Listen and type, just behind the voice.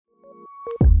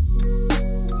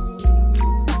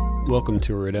Welcome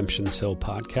to a Redemption's Hill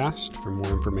podcast. For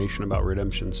more information about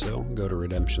Redemption's Hill, go to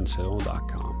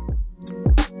redemptionshill.com.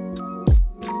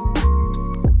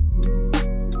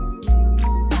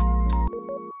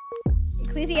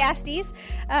 Ecclesiastes,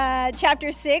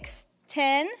 chapter 6,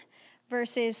 10,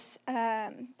 verses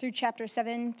through chapter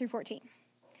 7 through 14.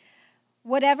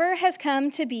 Whatever has come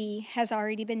to be has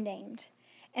already been named,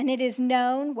 and it is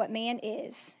known what man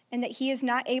is, and that he is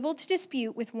not able to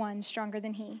dispute with one stronger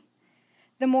than he.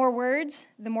 The more words,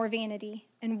 the more vanity,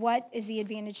 and what is the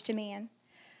advantage to man?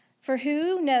 For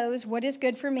who knows what is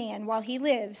good for man while he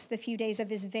lives the few days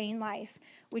of his vain life,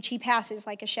 which he passes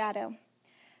like a shadow?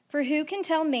 For who can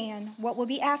tell man what will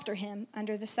be after him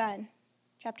under the sun?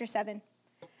 Chapter 7.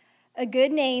 A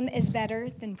good name is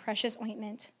better than precious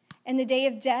ointment, and the day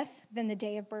of death than the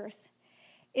day of birth.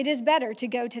 It is better to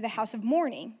go to the house of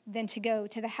mourning than to go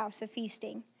to the house of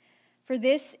feasting. For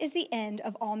this is the end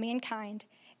of all mankind,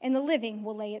 and the living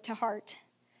will lay it to heart.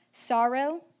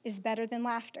 Sorrow is better than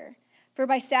laughter, for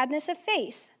by sadness of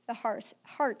face the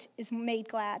heart is made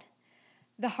glad.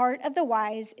 The heart of the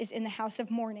wise is in the house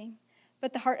of mourning,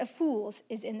 but the heart of fools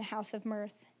is in the house of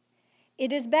mirth.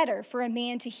 It is better for a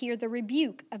man to hear the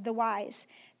rebuke of the wise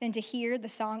than to hear the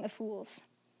song of fools.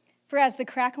 For as the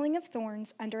crackling of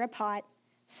thorns under a pot,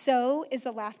 so is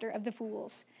the laughter of the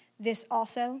fools. This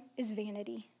also is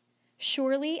vanity.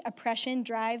 Surely oppression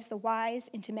drives the wise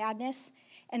into madness,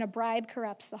 and a bribe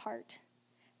corrupts the heart.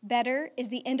 Better is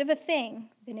the end of a thing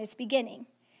than its beginning,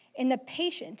 and the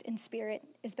patient in spirit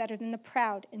is better than the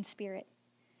proud in spirit.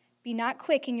 Be not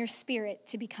quick in your spirit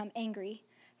to become angry,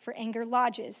 for anger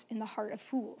lodges in the heart of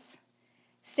fools.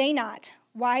 Say not,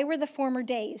 why were the former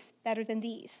days better than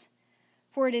these?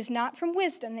 For it is not from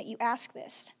wisdom that you ask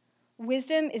this.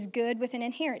 Wisdom is good with an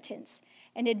inheritance,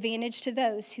 and advantage to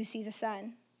those who see the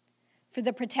sun. For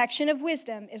the protection of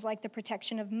wisdom is like the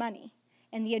protection of money,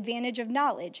 and the advantage of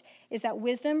knowledge is that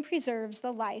wisdom preserves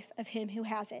the life of him who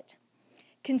has it.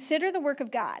 Consider the work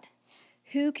of God.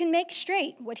 Who can make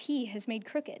straight what he has made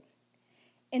crooked?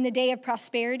 In the day of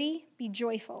prosperity, be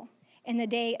joyful. In the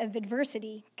day of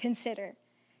adversity, consider.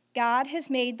 God has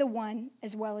made the one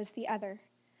as well as the other,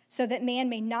 so that man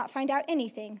may not find out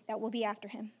anything that will be after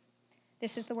him.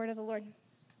 This is the word of the Lord.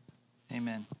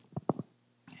 Amen.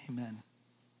 Amen.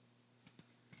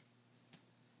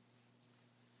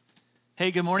 Hey,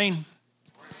 good morning.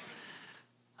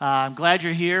 I'm glad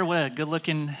you're here. What a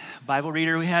good-looking Bible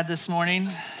reader we had this morning.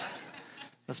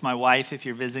 That's my wife, if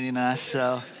you're visiting us.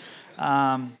 So,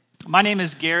 my name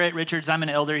is Garrett Richards. I'm an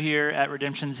elder here at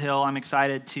Redemption's Hill. I'm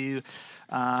excited to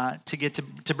get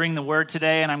to bring the word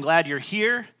today, and I'm glad you're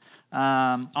here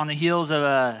on the heels of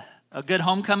a good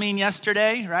homecoming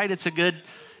yesterday. Right? It's a good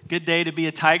day to be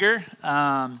a Tiger.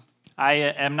 I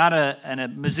am not a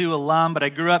Mizzou alum, but I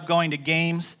grew up going to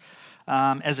games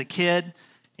as a kid,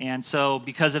 and so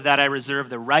because of that, I reserve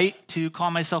the right to call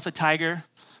myself a Tiger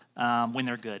when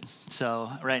they're good.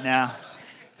 So right now,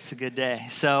 it's a good day.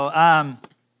 So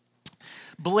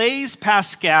Blaise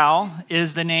Pascal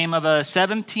is the name of a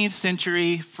 17th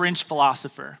century French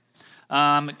philosopher.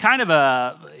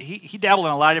 He dabbled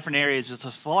in a lot of different areas. He was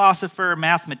a philosopher,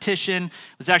 mathematician,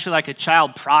 was actually like a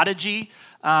child prodigy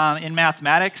in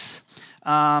mathematics.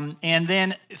 And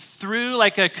then through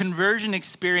like a conversion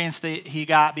experience that he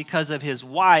got because of his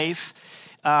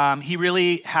wife, he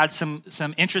really had some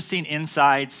interesting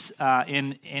insights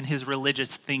in his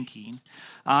religious thinking.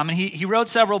 And he wrote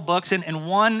several books, and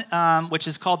one which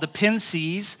is called The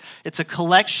Pensées. It's a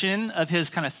collection of his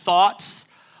kind of thoughts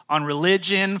on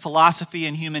religion, philosophy,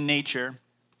 and human nature.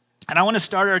 And I want to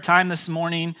start our time this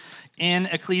morning in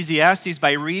Ecclesiastes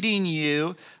by reading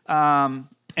you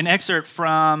an excerpt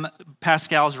from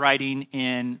Pascal's writing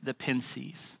in The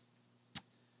Pensées.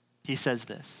 He says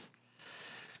this: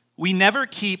 "We never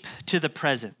keep to the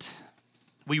present.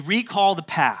 We recall the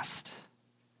past.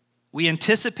 We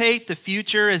anticipate the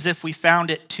future as if we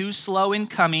found it too slow in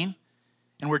coming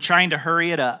and we're trying to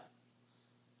hurry it up.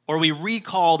 Or we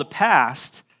recall the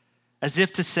past as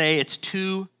if to say it's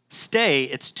too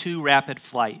rapid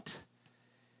flight.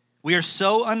 We are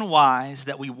so unwise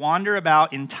that we wander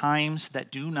about in times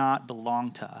that do not belong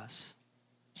to us,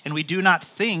 and we do not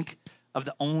think of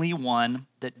the only one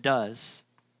that does.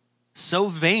 So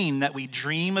vain that we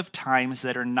dream of times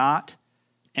that are not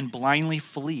and blindly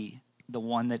flee the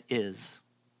one that is.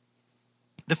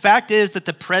 The fact is that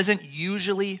the present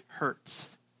usually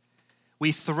hurts.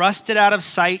 We thrust it out of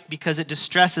sight because it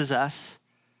distresses us,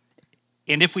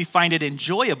 and if we find it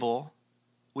enjoyable,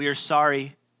 we are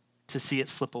sorry to see it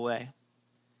slip away.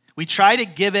 We try to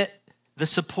give it the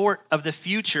support of the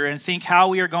future and think how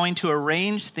we are going to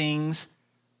arrange things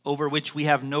over which we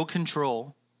have no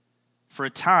control, for a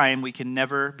time we can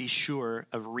never be sure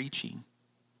of reaching.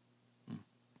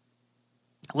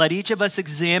 Let each of us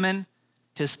examine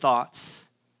his thoughts.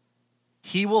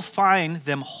 He will find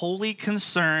them wholly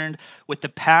concerned with the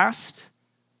past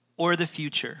or the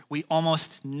future. We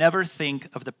almost never think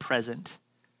of the present.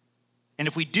 And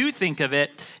if we do think of it,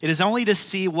 it is only to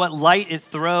see what light it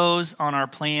throws on our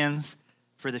plans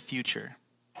for the future.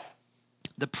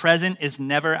 The present is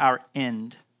never our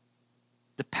end.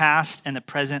 The past and the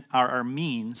present are our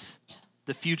means,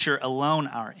 the future alone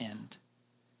our end.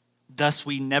 Thus,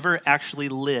 we never actually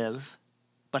live,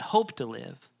 but hope to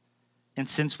live. And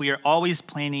since we are always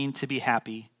planning to be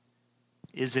happy,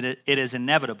 it is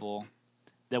inevitable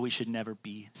that we should never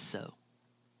be so.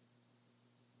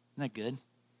 Isn't that good?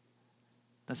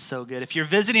 That's so good. If you're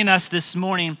visiting us this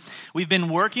morning, we've been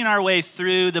working our way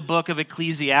through the book of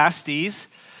Ecclesiastes.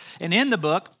 And in the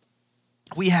book,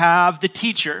 we have the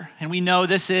teacher. And we know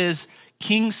this is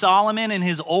King Solomon in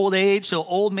his old age, so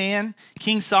old man,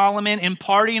 King Solomon,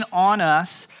 imparting on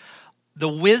us the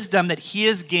wisdom that he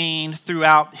has gained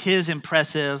throughout his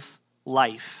impressive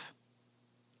life.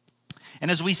 And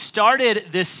as we started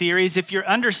this series, if your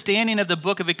understanding of the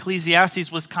book of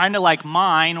Ecclesiastes was kind of like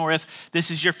mine, or if this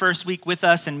is your first week with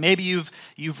us and maybe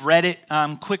you've read it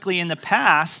quickly in the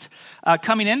past,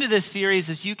 coming into this series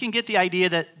is you can get the idea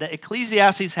that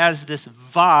Ecclesiastes has this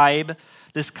vibe,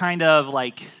 this kind of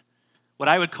like what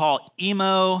I would call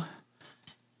emo,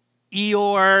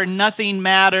 Eeyore, nothing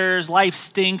matters, life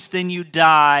stinks, then you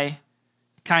die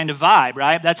kind of vibe,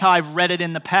 right? That's how I've read it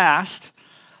in the past.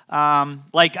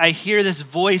 Like I hear this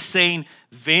voice saying,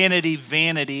 vanity,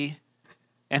 vanity,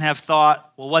 and have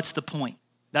thought, well, what's the point?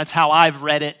 That's how I've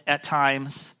read it at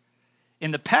times in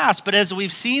the past. But as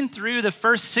we've seen through the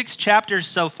first 6 chapters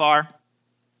so far,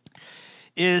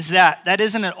 is that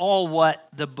isn't at all what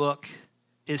the book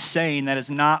is saying. That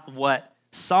is not what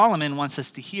Solomon wants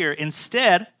us to hear.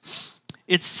 Instead,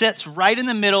 it sits right in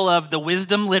the middle of the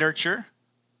wisdom literature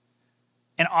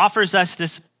and offers us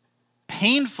this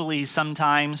painfully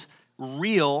sometimes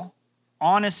real,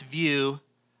 honest view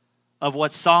of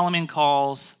what Solomon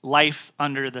calls life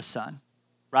under the sun,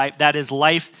 right? That is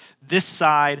life this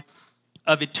side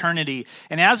of eternity.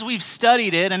 And as we've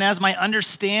studied it, and as my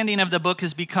understanding of the book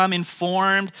has become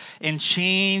informed and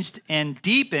changed and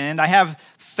deepened, I have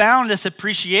found this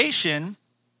appreciation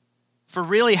for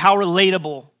really how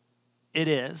relatable it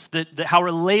is, how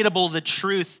relatable the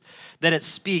truth that it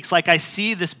speaks. Like I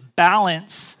see this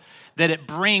balance that it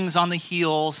brings on the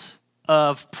heels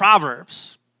of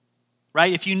Proverbs,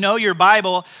 right? If you know your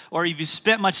Bible or if you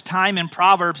spent much time in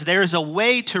Proverbs, there's a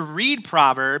way to read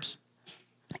Proverbs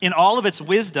in all of its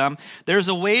wisdom. There's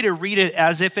a way to read it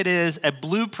as if it is a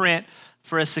blueprint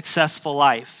for a successful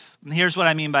life. And here's what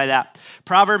I mean by that.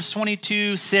 Proverbs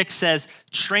 22:6 says,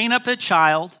 train up a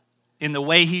child in the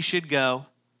way he should go,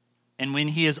 and when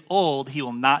he is old, he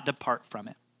will not depart from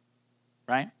it,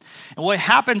 right? And what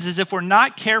happens is if we're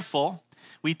not careful,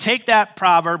 we take that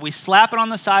proverb, we slap it on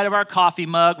the side of our coffee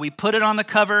mug, we put it on the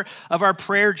cover of our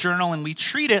prayer journal, and we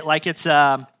treat it like it's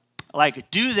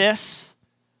like do this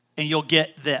and you'll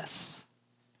get this,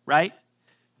 right?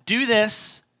 Do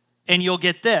this and you'll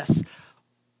get this.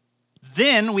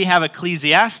 Then we have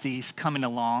Ecclesiastes coming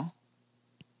along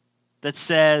that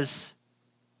says,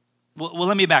 well,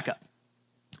 let me back up.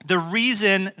 The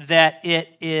reason that it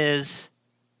is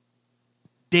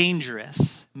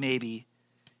dangerous, maybe,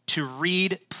 to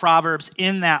read Proverbs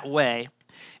in that way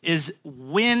is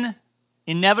when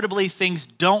inevitably things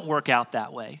don't work out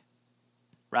that way,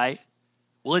 right?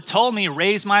 Well, it told me,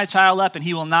 raise my child up and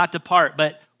he will not depart.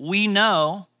 But we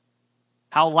know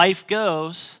how life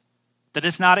goes, that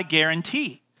it's not a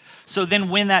guarantee. So then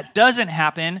when that doesn't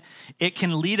happen, it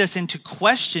can lead us into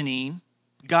questioning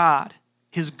God,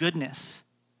 his goodness.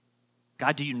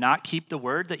 God, do you not keep the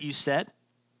word that you said?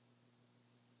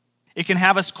 It can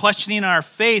have us questioning our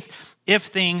faith if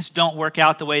things don't work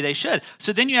out the way they should.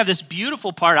 So then you have this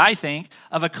beautiful part, I think,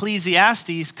 of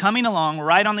Ecclesiastes coming along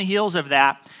right on the heels of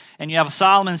that. And you have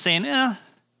Solomon saying,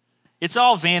 it's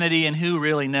all vanity and who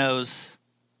really knows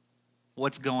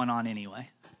what's going on anyway,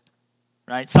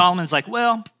 right? Solomon's like,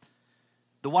 well,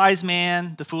 the wise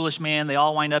man, the foolish man, they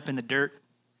all wind up in the dirt.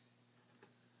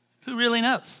 Who really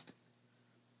knows?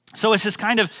 So it's this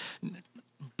kind of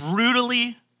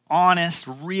brutally honest,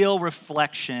 real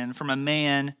reflection from a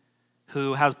man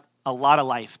who has a lot of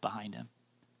life behind him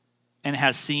and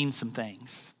has seen some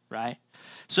things, right?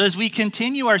 So as we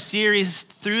continue our series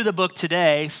through the book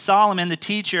today, Solomon, the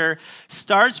teacher,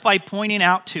 starts by pointing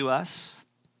out to us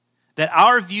that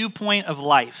our viewpoint of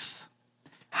life,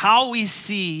 how we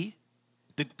see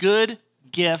the good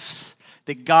gifts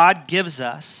that God gives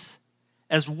us,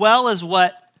 as well as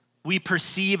what we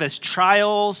perceive as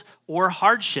trials or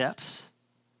hardships,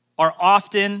 are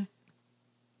often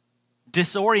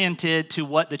disoriented to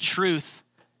what the truth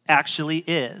actually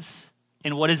is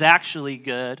and what is actually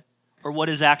good or what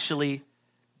is actually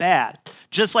bad.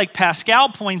 Just like Pascal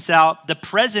points out, the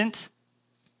present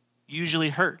usually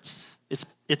hurts.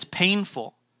 It's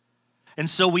painful. And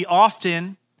so we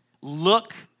often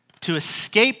look to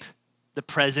escape the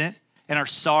present and our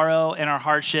sorrow and our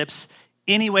hardships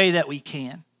any way that we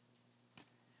can.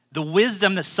 The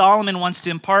wisdom that Solomon wants to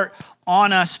impart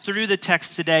on us through the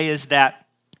text today is that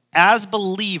as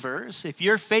believers, if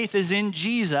your faith is in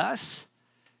Jesus,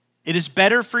 it is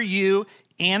better for you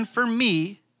and for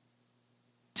me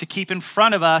to keep in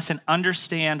front of us and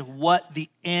understand what the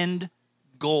end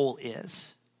goal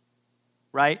is,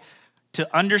 right?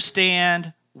 To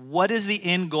understand what is the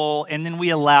end goal, and then we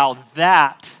allow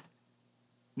that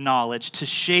knowledge to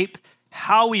shape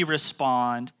how we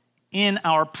respond in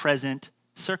our present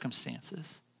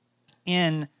circumstances,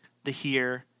 in the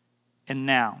here and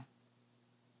now.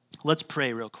 Let's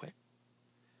pray real quick.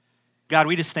 God,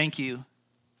 we just thank you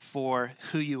for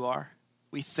who you are.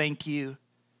 We thank you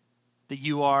that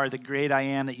you are the great I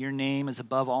am, that your name is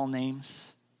above all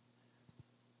names,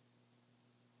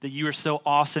 that you are so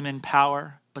awesome in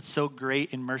power, but so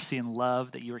great in mercy and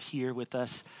love, that you are here with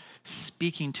us,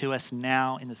 speaking to us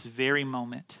now in this very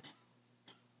moment.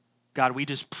 God, we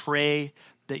just pray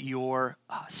that your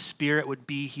Spirit would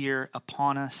be here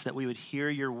upon us, that we would hear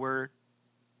your word,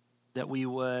 that we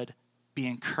would be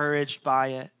encouraged by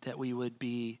it, that we would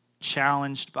be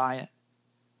challenged by it.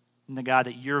 And the God,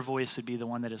 that your voice would be the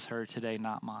one that is heard today,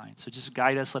 not mine. So just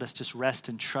guide us. Let us just rest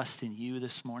and trust in you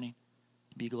this morning.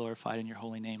 Be glorified in your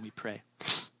holy name, we pray.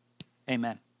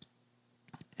 Amen.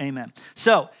 Amen.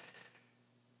 So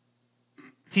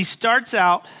he starts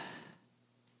out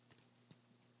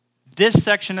this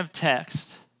section of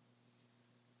text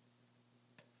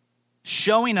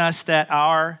showing us that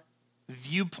our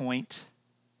viewpoint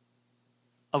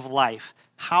of life,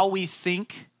 how we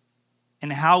think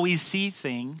and how we see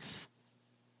things,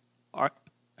 are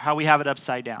how we have it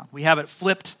upside down. We have it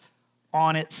flipped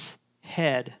on its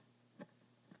head.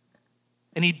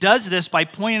 And he does this by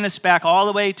pointing us back all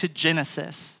the way to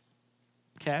Genesis,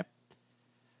 okay?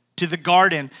 To the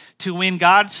garden, to when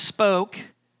God spoke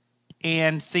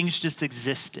and things just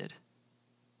existed.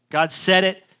 God said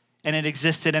it and it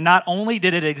existed. And not only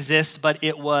did it exist, but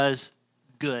it was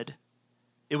good.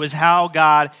 It was how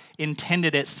God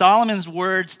intended it. Solomon's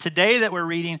words today that we're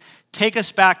reading take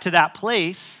us back to that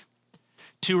place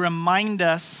to remind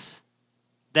us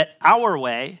that our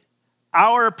way,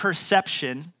 our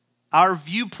perception, our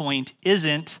viewpoint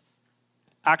isn't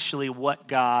actually what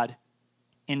God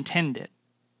intended.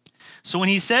 So when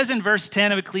he says in verse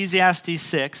 10 of Ecclesiastes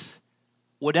 6,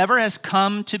 whatever has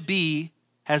come to be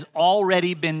has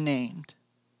already been named.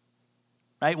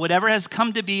 Right? Whatever has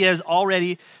come to be has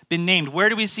already been named. Where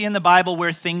do we see in the Bible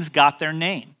where things got their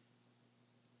name?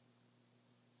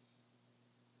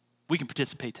 We can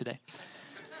participate today.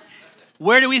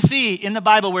 Where do we see in the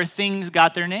Bible where things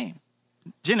got their name?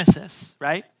 Genesis,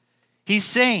 right? He's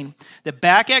saying that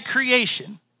back at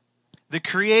creation, the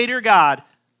Creator God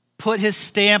put his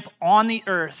stamp on the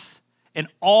earth and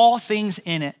all things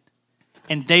in it,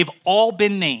 and they've all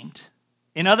been named.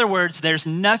 In other words, there's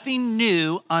nothing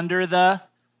new under the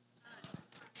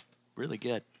really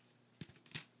good.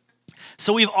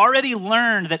 So we've already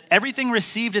learned that everything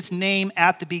received its name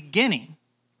at the beginning,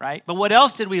 right? But what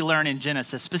else did we learn in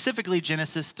Genesis, specifically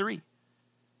Genesis 3?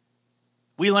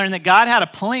 We learned that God had a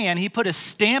plan. He put a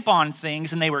stamp on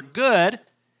things and they were good.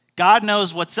 God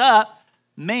knows what's up.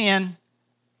 Man,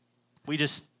 we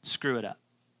just screw it up,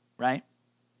 right?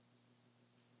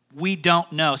 We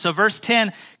don't know. So verse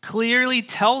 10 clearly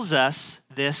tells us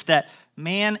this, that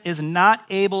man is not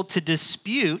able to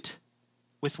dispute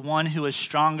with one who is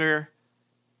stronger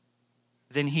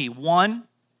than he. One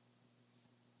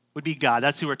would be God.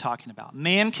 That's who we're talking about.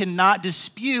 Man cannot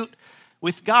dispute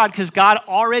with God because God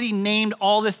already named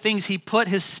all the things. He put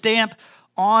his stamp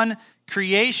on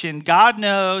creation. God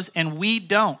knows and we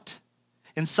don't.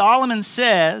 And Solomon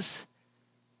says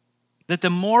that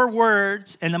the more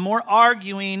words and the more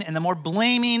arguing and the more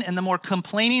blaming and the more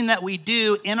complaining that we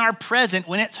do in our present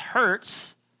when it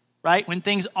hurts, right? When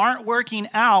things aren't working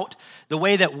out the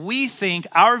way that we think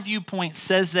our viewpoint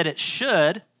says that it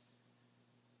should,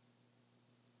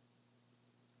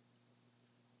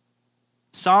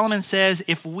 Solomon says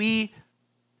if we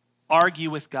argue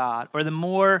with God, or the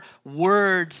more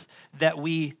words that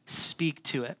we speak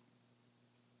to it,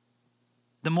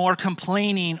 the more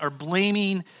complaining or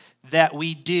blaming that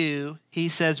we do, he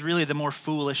says, really the more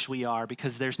foolish we are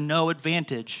because there's no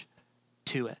advantage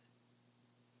to it.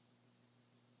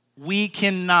 We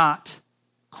cannot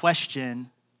question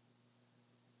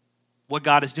what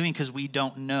God is doing because we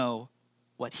don't know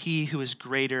what he who is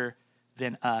greater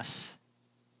than us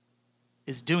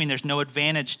is doing. There's no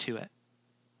advantage to it.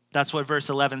 That's what verse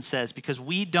 11 says, because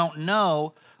we don't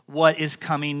know what is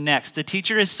coming next. The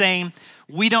teacher is saying,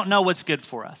 we don't know what's good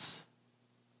for us.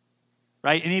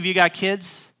 Right? Any of you got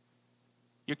kids?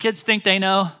 Your kids think they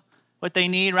know what they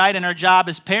need, right? And our job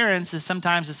as parents is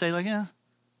sometimes to say, like, yeah,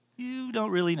 you don't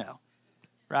really know,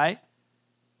 right?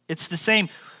 It's the same.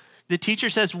 The teacher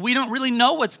says, we don't really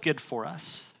know what's good for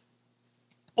us.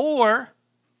 Or,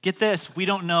 get this, we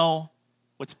don't know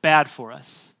what's bad for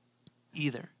us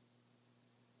either.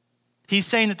 He's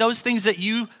saying that those things that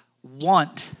you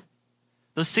want,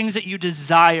 those things that you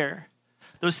desire,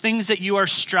 those things that you are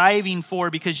striving for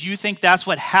because you think that's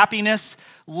what happiness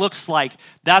looks like,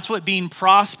 that's what being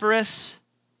prosperous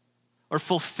or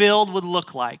fulfilled would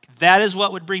look like. That is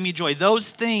what would bring me joy. Those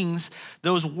things,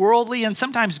 those worldly and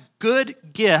sometimes good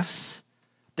gifts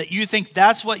that you think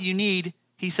that's what you need,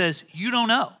 he says, you don't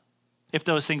know if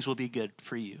those things will be good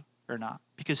for you or not.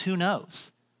 Because who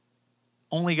knows?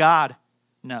 Only God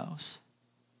knows.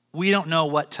 We don't know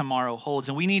what tomorrow holds.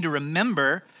 And we need to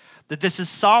remember that this is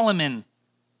Solomon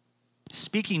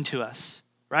speaking to us,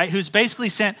 right? Who's basically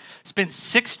spent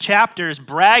 6 chapters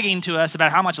bragging to us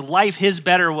about how much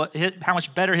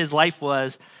better his life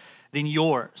was than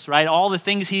yours, right? All the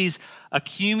things he's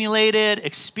accumulated,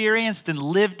 experienced, and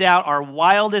lived out are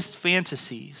wildest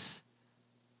fantasies.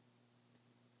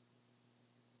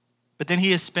 But then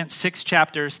he has spent 6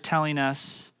 chapters telling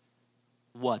us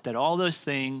what? That all those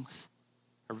things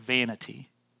are vanity.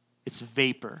 It's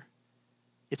vapor.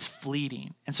 It's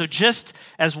fleeting. And so just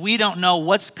as we don't know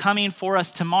what's coming for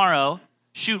us tomorrow,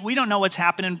 we don't know what's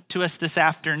happening to us this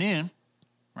afternoon,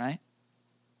 right?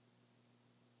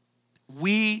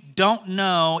 We don't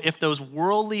know if those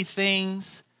worldly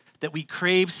things that we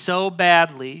crave so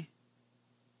badly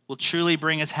will truly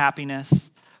bring us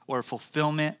happiness or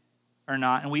fulfillment or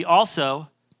not. And we also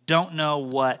don't know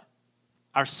what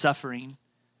our suffering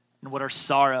and what our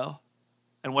sorrow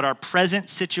and what our present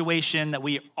situation that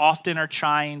we often are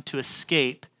trying to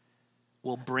escape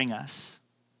will bring us.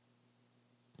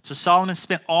 So Solomon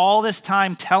spent all this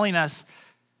time telling us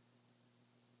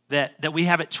that we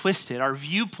have it twisted. Our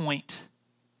viewpoint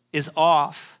is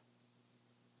off.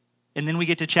 And then we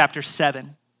get to chapter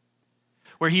 7,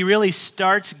 where he really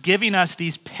starts giving us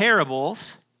these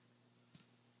parables,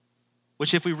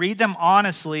 which if we read them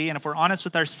honestly, and if we're honest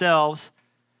with ourselves,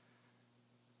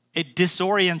 it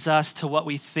disorients us to what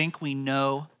we think we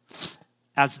know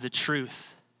as the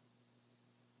truth.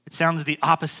 It sounds the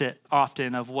opposite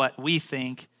often of what we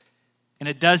think, and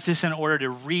it does this in order to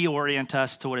reorient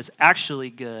us to what is actually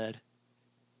good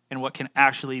and what can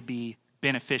actually be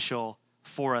beneficial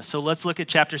for us. So let's look at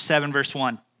chapter 7, verse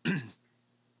 1.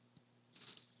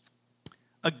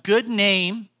 A good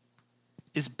name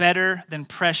is better than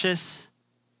precious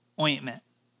ointment,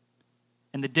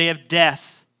 and the day of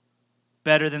death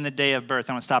better than the day of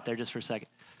birth. I'm going to stop there just for a second.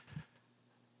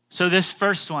 So this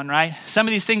first one, right? Some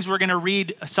of these things we're going to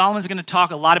read, Solomon's going to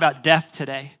talk a lot about death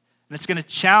today. And it's going to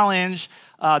challenge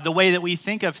the way that we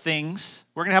think of things.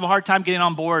 We're going to have a hard time getting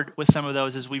on board with some of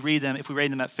those as we read them, if we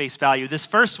read them at face value. This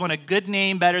first one, a good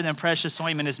name better than precious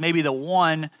ointment, is maybe the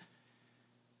one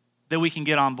that we can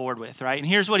get on board with, right? And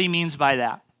here's what he means by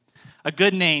that. A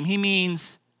good name, he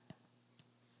means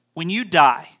when you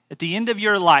die, at the end of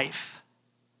your life,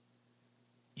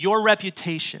 your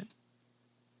reputation,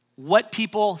 what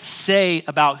people say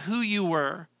about who you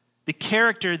were, the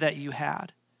character that you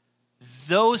had,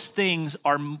 those things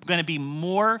are going to be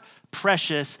more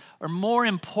precious or more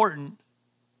important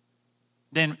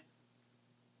than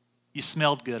you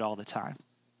smelled good all the time.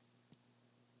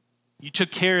 You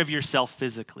took care of yourself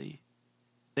physically.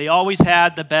 They always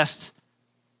had the best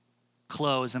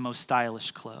clothes and most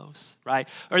stylish clothes, right?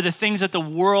 Or the things that the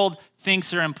world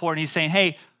thinks are important. He's saying,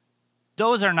 hey,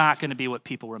 those are not going to be what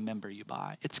people remember you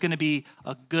by. It's going to be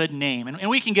a good name. And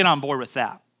we can get on board with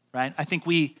that, right? I think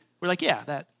we're like,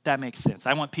 yeah, that makes sense.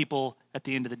 I want people at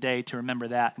the end of the day to remember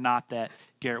that, not that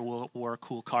Garrett wore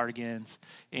cool cardigans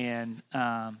and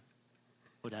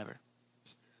whatever.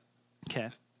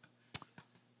 Okay,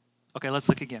 let's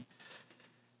look again.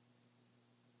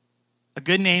 A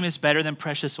good name is better than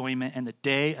precious ointment, and the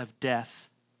day of death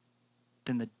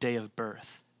than the day of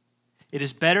birth. It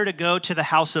is better to go to the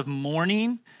house of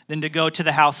mourning than to go to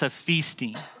the house of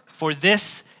feasting. For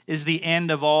this is the end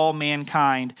of all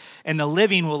mankind, and the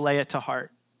living will lay it to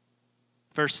heart.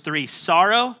 Verse 3,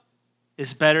 sorrow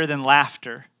is better than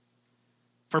laughter.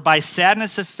 For by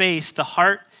sadness of face, the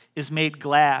heart is made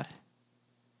glad.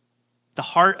 The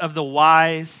heart of the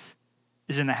wise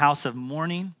is in the house of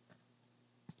mourning,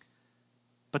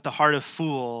 but the heart of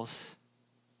fools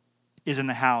is in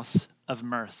the house of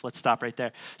mirth. Let's stop right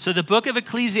there. So the book of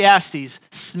Ecclesiastes,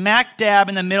 smack dab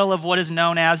in the middle of what is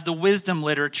known as the wisdom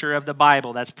literature of the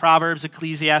Bible. That's Proverbs,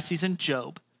 Ecclesiastes, and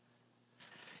Job.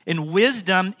 And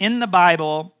wisdom in the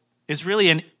Bible is really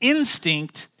an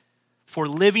instinct for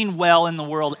living well in the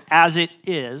world as it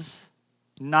is,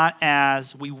 not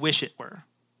as we wish it were.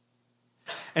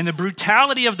 And the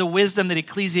brutality of the wisdom that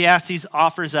Ecclesiastes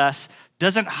offers us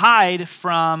doesn't hide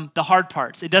from the hard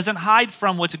parts. It doesn't hide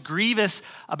from what's grievous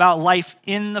about life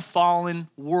in the fallen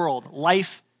world.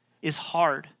 Life is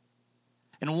hard.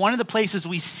 And one of the places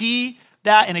we see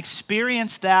that and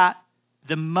experience that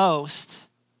the most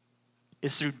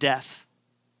is through death,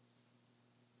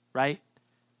 right?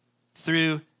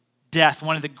 Through death.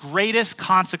 One of the greatest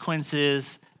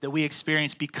consequences that we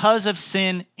experience because of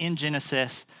sin in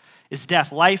Genesis is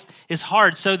death. Life is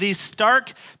hard. So these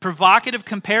stark, provocative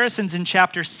comparisons in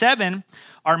chapter 7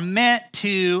 are meant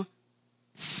to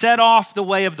set off the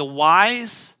way of the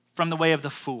wise from the way of the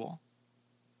fool.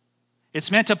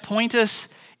 It's meant to point us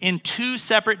in two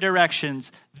separate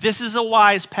directions. This is a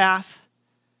wise path.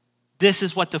 This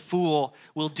is what the fool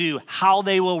will do, how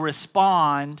they will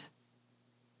respond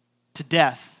to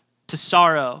death, to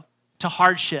sorrow, to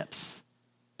hardships,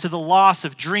 to the loss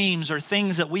of dreams or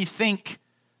things that we think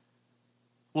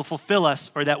will fulfill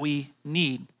us or that we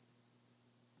need.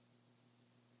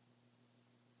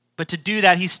 But to do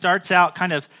that, he starts out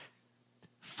kind of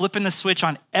flipping the switch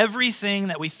on everything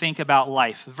that we think about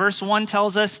life. Verse 1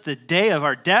 tells us the day of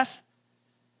our death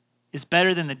is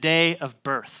better than the day of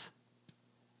birth.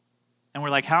 And we're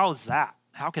like, how is that?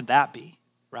 How can that be,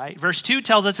 right? Verse 2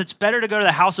 tells us it's better to go to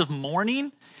the house of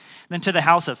mourning than to the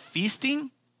house of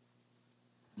feasting.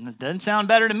 And it doesn't sound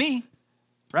better to me.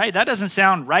 Right? That doesn't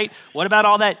sound right. What about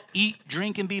all that eat,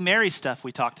 drink, and be merry stuff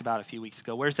we talked about a few weeks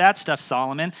ago? Where's that stuff,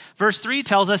 Solomon? Verse 3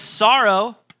 tells us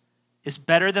sorrow is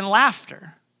better than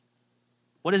laughter.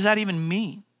 What does that even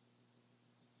mean?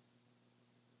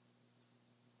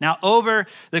 Now, over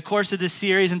the course of this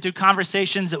series and through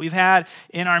conversations that we've had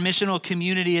in our missional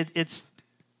community,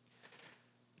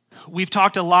 we've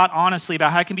talked a lot, honestly,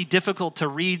 about how it can be difficult to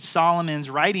read Solomon's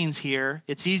writings here.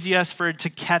 It's easiest to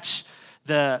catch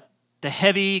the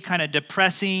heavy, kind of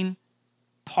depressing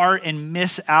part and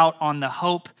miss out on the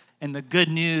hope and the good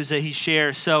news that he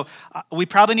shares. So we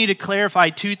probably need to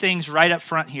clarify two things right up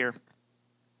front here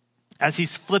as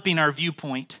he's flipping our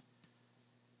viewpoint.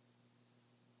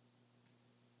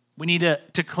 We need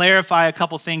to clarify a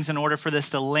couple things in order for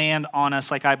this to land on us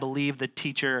like I believe the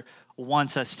teacher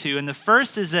wants us to. And the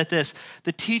first is that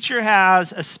the teacher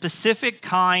has a specific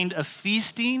kind of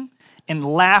feasting and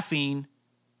laughing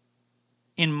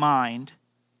in mind.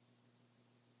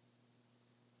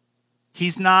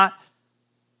 He's not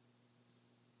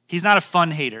a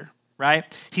fun hater,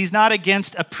 right? He's not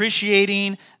against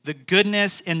appreciating the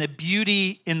goodness and the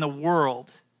beauty in the world.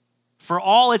 For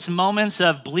all its moments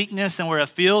of bleakness and where it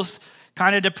feels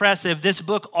kind of depressive, this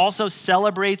book also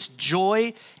celebrates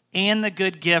joy and the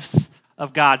good gifts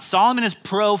of God. Solomon is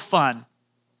pro-fun,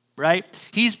 right?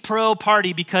 He's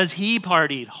pro-party because he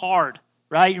partied hard.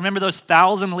 Right? You remember those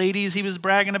 1,000 ladies he was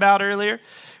bragging about earlier,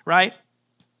 right?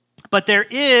 But there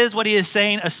is, what he is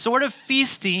saying, a sort of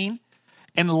feasting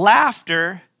and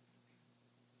laughter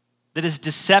that is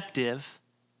deceptive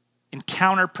and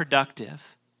counterproductive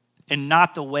and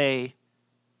not the way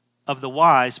of the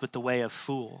wise, but the way of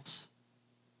fools.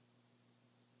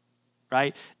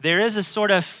 Right? There is a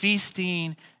sort of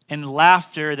feasting and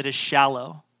laughter that is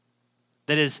shallow,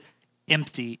 that is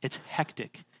empty, it's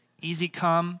hectic, easy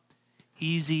come,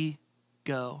 easy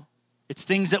go. It's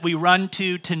things that we run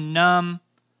to numb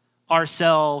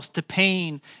ourselves to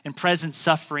pain and present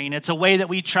suffering. It's a way that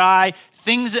we try,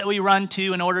 things that we run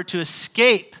to in order to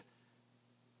escape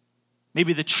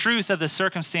maybe the truth of the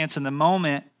circumstance in the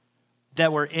moment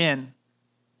that we're in.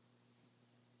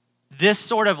 This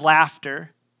sort of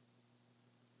laughter,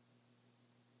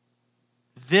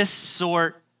 this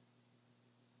sort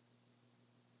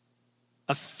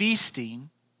of feasting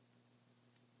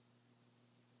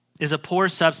is a poor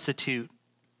substitute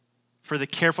for the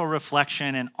careful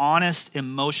reflection and honest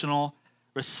emotional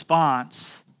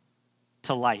response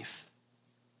to life.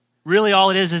 Really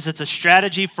all it is it's a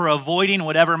strategy for avoiding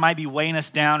whatever might be weighing us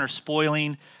down or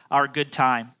spoiling our good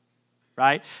time,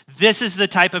 right? This is the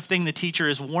type of thing the teacher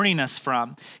is warning us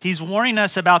from. He's warning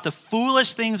us about the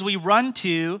foolish things we run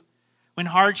to when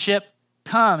hardship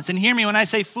comes. And hear me, when I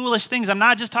say foolish things, I'm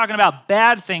not just talking about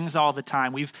bad things all the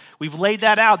time. We've laid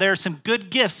that out. There are some good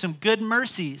gifts, some good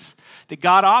mercies that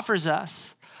God offers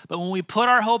us. But when we put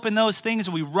our hope in those things,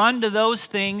 we run to those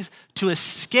things to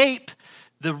escape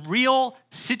the real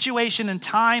situation and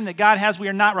time that God has. We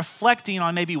are not reflecting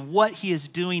on maybe what he is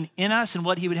doing in us and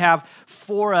what he would have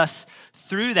for us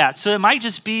through that. So it might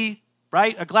just be,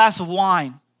 right, a glass of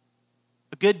wine,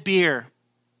 a good beer,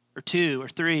 or 2 or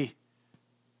 3,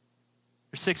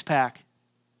 or 6-pack,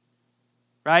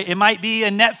 right? It might be a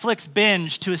Netflix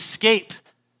binge to escape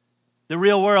the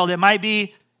real world. It might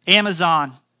be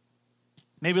Amazon,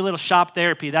 maybe a little shop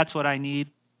therapy. That's what I need,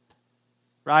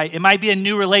 right? It might be a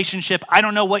new relationship. I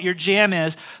don't know what your jam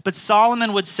is, but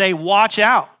Solomon would say, watch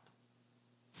out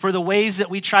for the ways that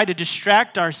we try to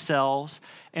distract ourselves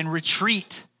and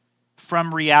retreat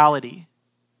from reality.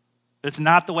 It's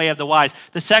not the way of the wise.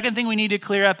 The second thing we need to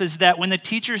clear up is that when the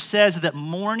teacher says that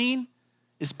mourning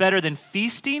is better than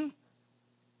feasting,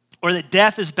 or that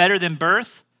death is better than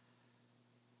birth,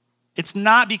 it's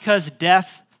not because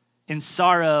death and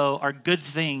sorrow are good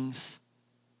things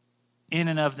in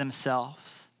and of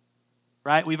themselves,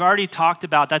 right? We've already talked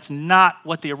about that's not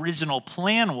what the original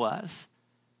plan was.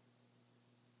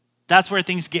 That's where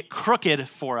things get crooked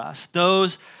for us.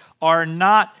 Those are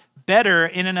not better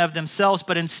in and of themselves,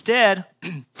 but instead,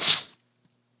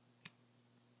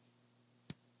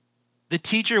 the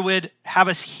teacher would have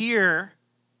us hear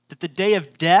that the day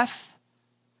of death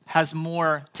has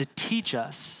more to teach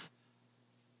us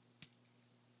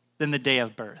than the day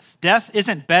of birth. Death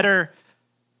isn't better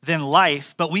than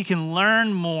life, but we can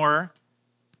learn more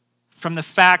from the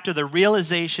fact or the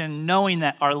realization knowing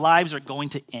that our lives are going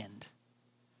to end.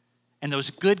 And those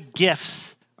good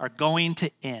gifts are going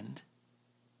to end.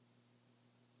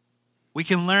 We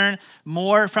can learn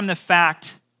more from the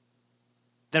fact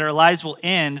that our lives will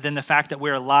end than the fact that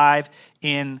we're alive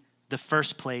in the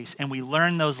first place. And we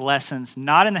learn those lessons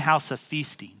not in the house of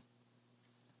feasting,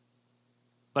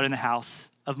 but in the house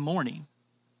of mourning.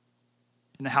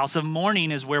 In the house of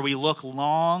mourning is where we look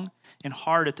long and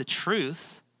hard at the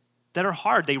truths that are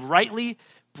hard. They rightly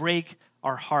break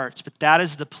our hearts, but that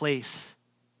is the place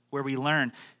where we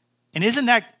learn. And isn't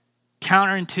that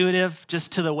counterintuitive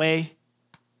just to the way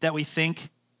that we think?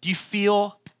 Do you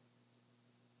feel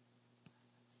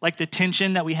like the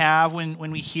tension that we have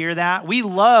when we hear that? We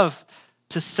love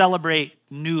to celebrate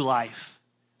new life,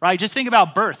 right? Just think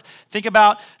about birth. Think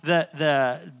about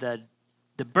the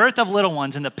birth of little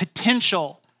ones and the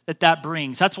potential that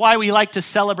brings. That's why we like to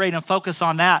celebrate and focus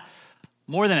on that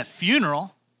more than a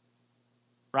funeral,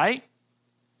 right?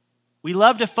 We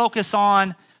love to focus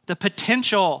on the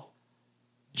potential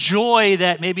joy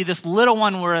that maybe this little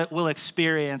one will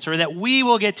experience or that we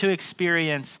will get to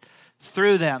experience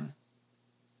through them.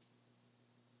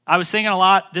 I was thinking a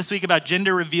lot this week about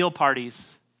gender reveal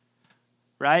parties,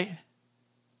 right?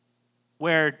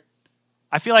 Where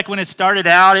I feel like when it started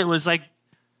out, it was like,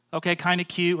 okay, kind of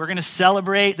cute. We're going to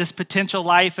celebrate this potential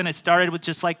life. And it started with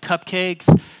just like cupcakes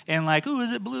and like, ooh,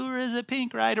 is it blue or is it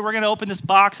pink, right? And we're going to open this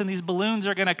box and these balloons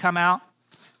are going to come out,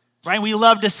 right? We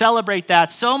love to celebrate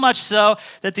that, so much so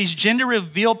that these gender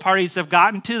reveal parties have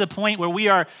gotten to the point where we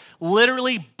are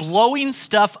literally blowing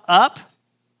stuff up.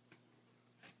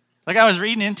 Like I was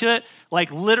reading into it,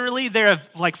 like literally there are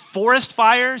like forest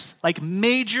fires, like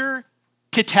major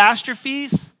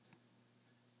catastrophes,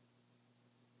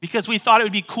 because we thought it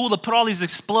would be cool to put all these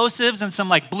explosives and some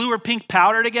like blue or pink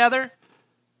powder together,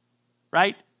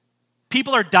 right?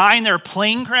 People are dying, there are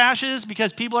plane crashes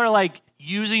because people are like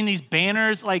using these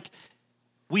banners. Like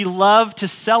we love to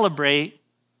celebrate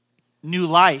new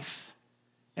life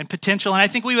and potential. And I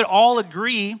think we would all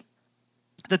agree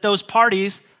that those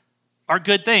parties are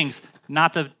good things,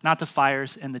 not the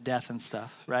fires and the death and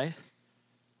stuff, right?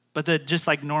 But the just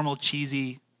like normal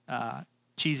cheesy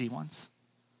ones.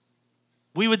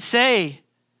 We would say,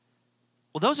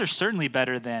 well, those are certainly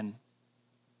better than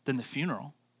the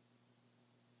funeral,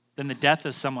 than the death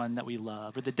of someone that we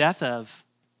love or the death of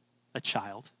a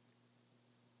child.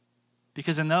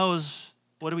 Because in those,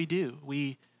 what do?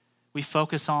 We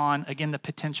focus on, again, the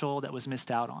potential that was missed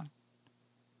out on,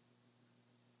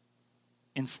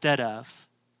 instead of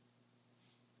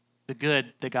the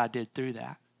good that God did through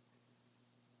that.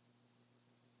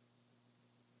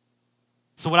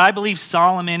 So what I believe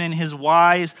Solomon in his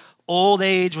wise old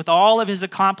age, with all of his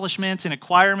accomplishments and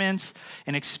acquirements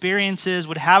and experiences,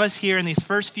 would have us here in these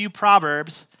first few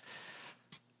Proverbs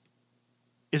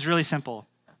is really simple.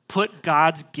 Put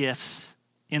God's gifts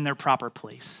in their proper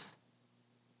place.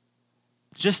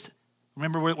 Just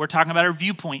remember, we're talking about our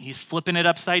viewpoint. He's flipping it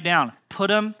upside down. Put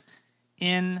them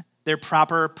in their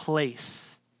proper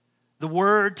place. The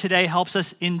word today helps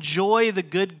us enjoy the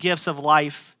good gifts of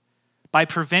life by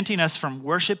preventing us from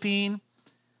worshiping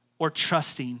or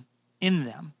trusting in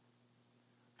them.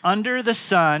 Under the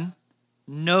sun,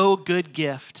 no good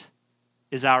gift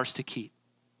is ours to keep.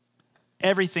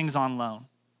 Everything's on loan.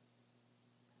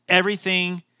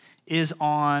 Everything is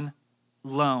on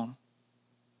loan.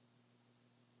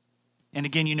 And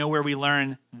again, you know where we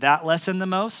learn that lesson the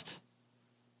most?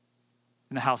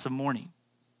 In the house of mourning.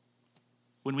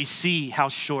 When we see how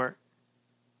short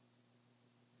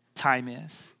time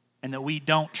is and that we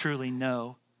don't truly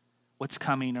know what's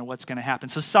coming or what's going to happen.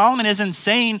 So Solomon isn't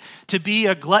saying to be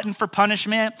a glutton for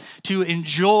punishment, to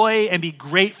enjoy and be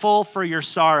grateful for your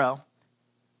sorrow.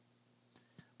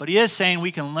 But he is saying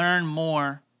we can learn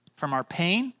more from our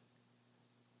pain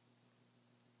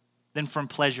than from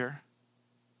pleasure.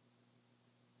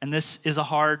 And this is a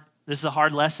hard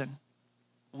lesson.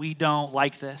 We don't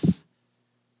like this.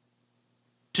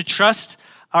 To trust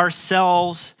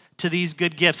ourselves to these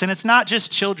good gifts. And it's not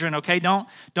just children, okay? Don't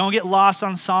get lost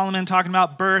on Solomon talking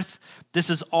about birth. This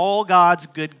is all God's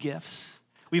good gifts.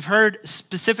 We've heard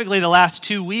specifically the last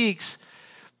 2 weeks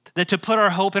that to put our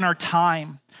hope in our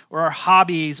time or our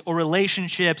hobbies or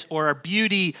relationships or our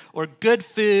beauty or good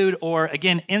food or,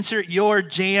 again, insert your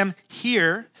jam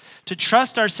here, to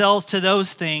trust ourselves to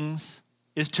those things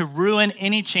is to ruin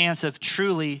any chance of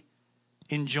truly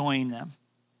enjoying them.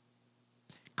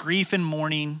 Grief and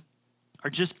mourning are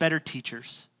just better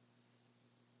teachers.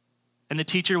 And the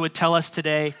teacher would tell us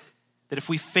today that if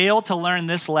we fail to learn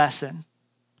this lesson,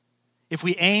 if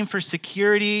we aim for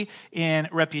security in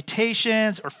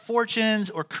reputations or fortunes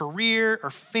or career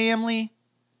or family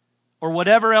or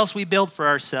whatever else we build for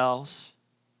ourselves,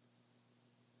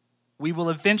 we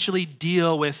will eventually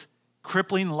deal with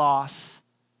crippling loss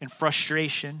and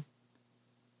frustration.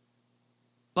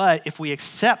 But if we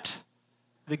accept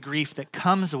the grief that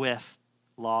comes with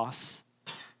loss,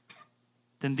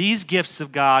 then these gifts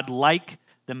of God, like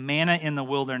the manna in the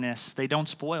wilderness, they don't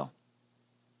spoil,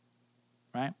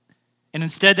 right? And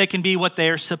instead they can be what they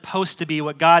are supposed to be,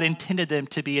 what God intended them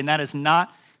to be, and that is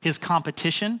not his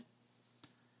competition,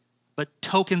 but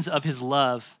tokens of his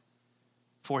love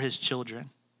for his children.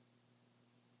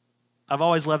 I've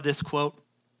always loved this quote,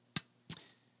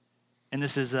 and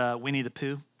this is Winnie the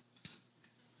Pooh.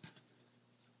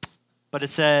 But it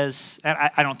says, and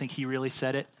I don't think he really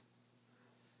said it,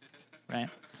 right?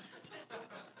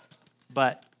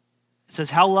 But it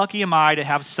says, how lucky am I to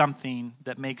have something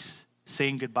that makes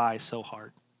saying goodbye so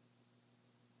hard?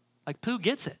 Like Pooh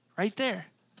gets it right there,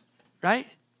 right?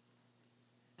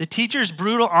 The teacher's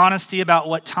brutal honesty about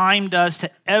what time does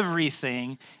to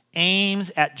everything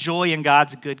aims at joy in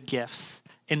God's good gifts.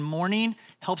 And mourning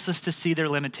helps us to see their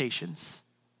limitations.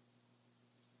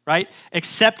 Right?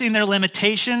 Accepting their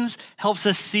limitations helps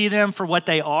us see them for what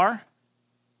they are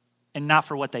and not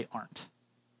for what they aren't.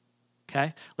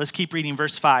 Okay? Let's keep reading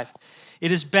verse 5.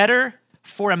 It is better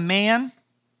for a man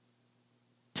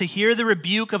to hear the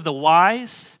rebuke of the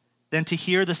wise than to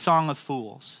hear the song of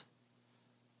fools.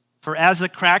 For as the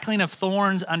crackling of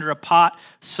thorns under a pot,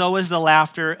 so is the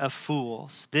laughter of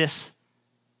fools. This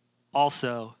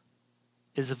also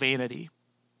is vanity.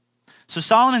 So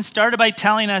Solomon started by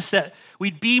telling us that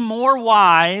we'd be more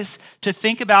wise to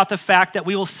think about the fact that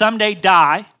we will someday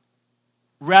die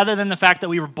rather than the fact that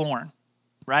we were born,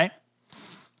 right?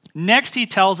 Next, he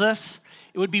tells us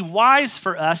it would be wise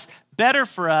for us, better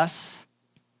for us,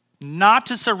 not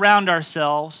to surround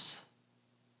ourselves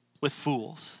with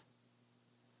fools.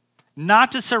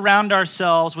 Not to surround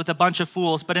ourselves with a bunch of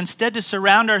fools, but instead to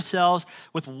surround ourselves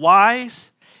with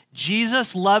wise,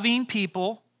 Jesus-loving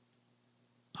people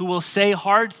who will say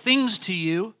hard things to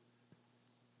you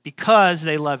because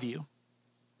they love you.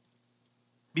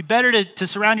 Be better to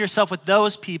surround yourself with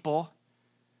those people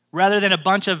rather than a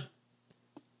bunch of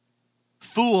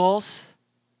fools,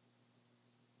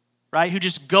 right, who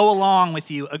just go along with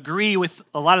you, agree with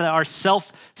a lot of our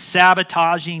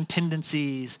self-sabotaging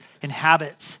tendencies and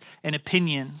habits and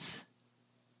opinions,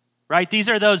 right? These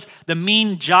are the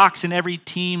mean jocks in every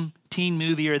teen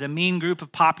movie or the mean group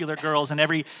of popular girls in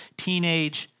every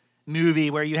teenage movie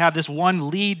where you have this one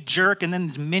lead jerk and then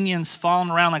these minions falling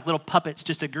around like little puppets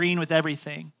just agreeing with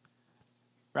everything,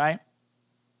 right?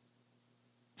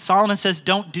 Solomon says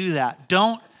don't do that.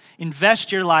 Don't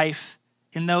invest your life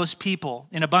in those people,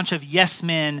 in a bunch of yes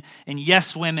men and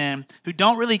yes women who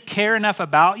don't really care enough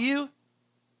about you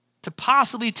to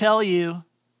possibly tell you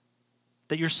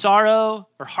that your sorrow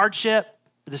or hardship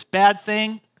or this bad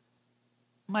thing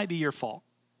might be your fault.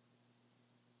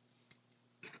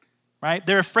 Right?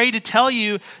 They're afraid to tell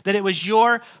you that it was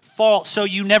your fault so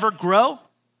you never grow.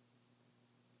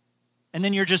 And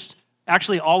then you're just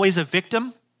actually always a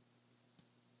victim,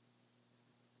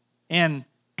 and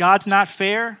God's not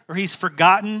fair, or he's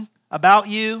forgotten about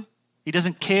you, he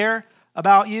doesn't care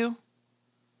about you,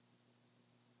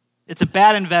 it's a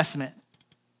bad investment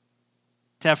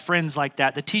to have friends like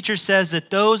that. The teacher says that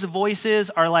those voices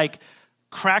are like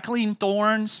crackling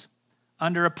thorns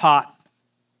under a pot.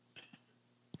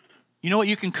 You know what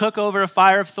you can cook over a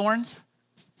fire of thorns?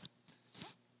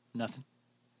 Nothing.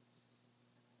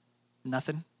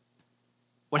 Nothing.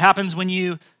 What happens when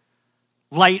you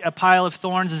light a pile of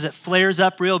thorns is it flares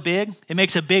up real big. It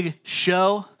makes a big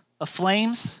show of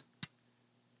flames,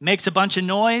 makes a bunch of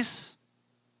noise,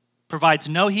 provides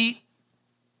no heat,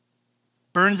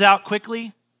 burns out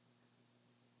quickly.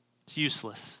 It's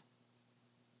useless.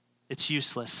 It's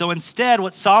useless. So instead,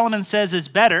 what Solomon says is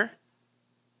better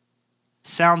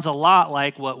sounds a lot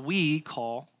like what we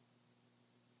call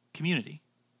community,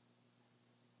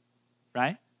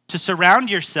 right? To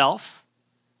surround yourself,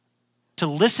 to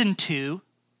listen to,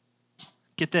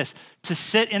 get this, to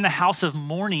sit in the house of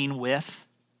mourning with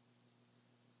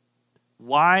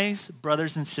wise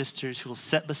brothers and sisters who will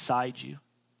sit beside you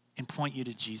and point you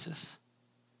to Jesus,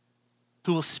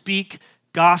 who will speak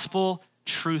gospel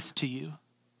truth to you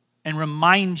and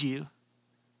remind you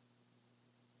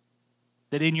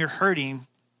that in your hurting,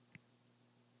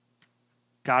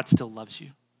 God still loves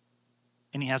you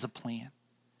and he has a plan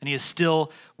and he is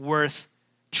still worth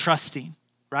trusting,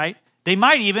 right? They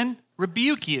might even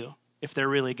rebuke you if they're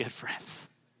really good friends,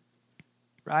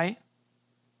 right?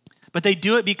 But they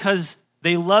do it because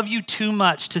they love you too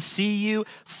much to see you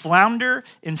flounder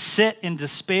and sit in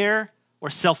despair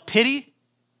or self-pity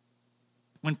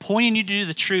when pointing you to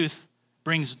the truth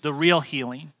brings the real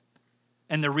healing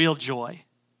and the real joy.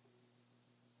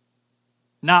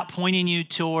 Not pointing you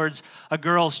towards a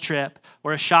girls' trip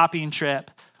or a shopping trip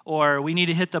or we need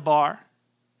to hit the bar.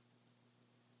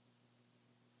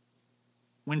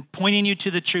 When pointing you to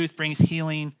the truth brings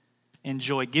healing and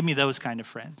joy. Give me those kind of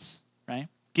friends, right?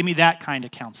 Give me that kind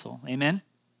of counsel. Amen?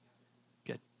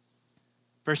 Good.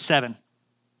 Verse 7.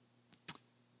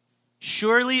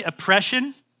 Surely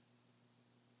oppression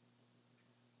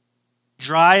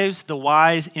drives the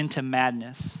wise into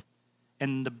madness,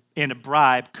 and a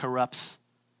bribe corrupts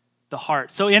the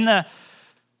heart. So in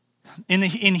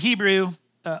Hebrew,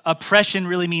 oppression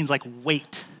really means like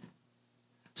weight.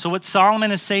 So what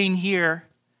Solomon is saying here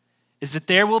is that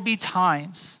there will be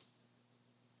times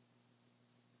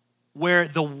where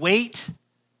the weight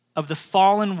of the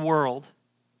fallen world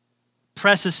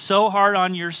presses so hard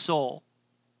on your soul,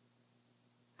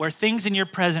 where things in your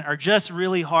present are just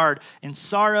really hard and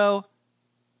sorrow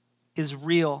is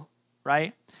real,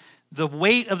 right? The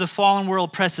weight of the fallen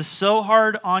world presses so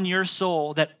hard on your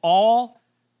soul that all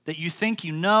that you think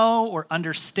you know or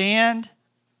understand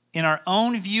in our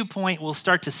own viewpoint will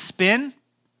start to spin,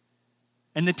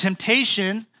 and the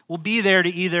temptation will be there to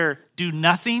either do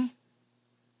nothing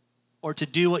or to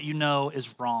do what you know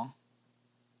is wrong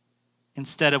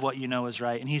instead of what you know is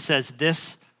right. And he says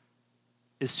this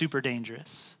is super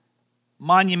dangerous,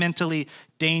 monumentally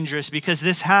dangerous, because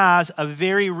this has a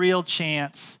very real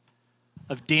chance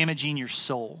of damaging your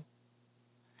soul.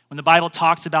 When the Bible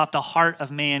talks about the heart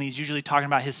of man, he's usually talking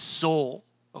about his soul,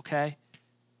 okay?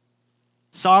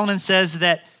 Solomon says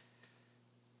that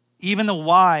even the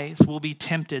wise will be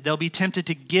tempted. They'll be tempted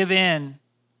to give in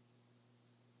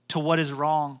to what is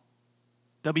wrong.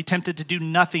 They'll be tempted to do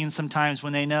nothing sometimes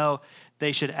when they know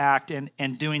they should act,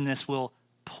 and doing this will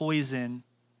poison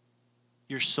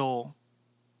your soul.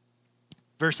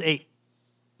 Verse 8.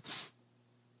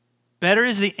 Better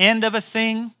is the end of a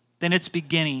thing than its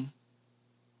beginning,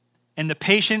 and the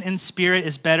patient in spirit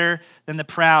is better than the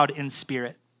proud in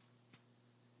spirit.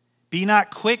 Be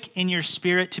not quick in your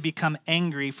spirit to become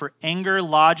angry, for anger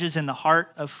lodges in the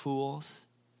heart of fools.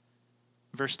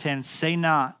 Verse 10, say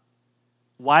not,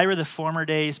 why were the former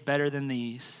days better than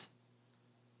these?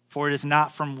 For it is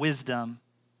not from wisdom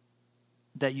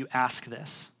that you ask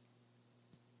this.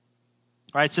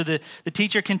 All right, so the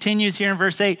teacher continues here in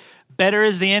verse 8. Better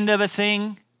is the end of a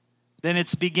thing than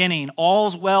its beginning.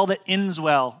 All's well that ends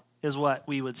well is what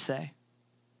we would say,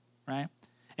 right?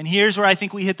 And here's where I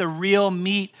think we hit the real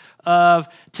meat of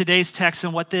today's text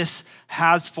and what this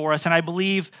has for us. And I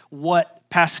believe what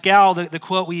Pascal, the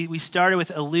quote we started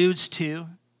with, alludes to,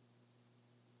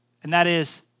 and that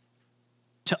is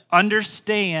to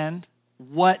understand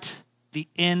what the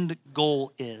end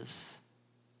goal is.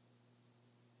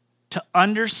 To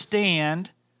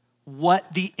understand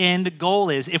what the end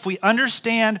goal is. If we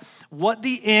understand what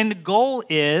the end goal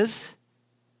is,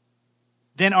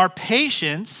 then our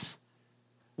patience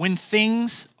when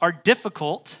things are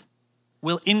difficult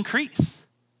will increase.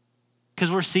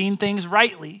 because we're seeing things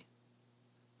rightly,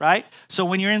 right? So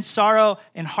when you're in sorrow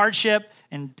and hardship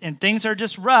and things are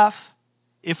just rough,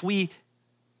 if we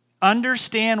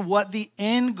understand what the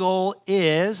end goal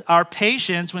is, our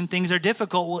patience when things are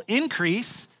difficult will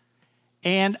increase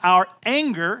and our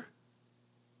anger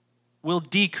will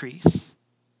decrease.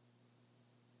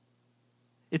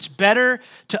 It's better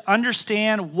to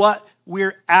understand what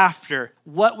we're after,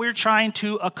 what we're trying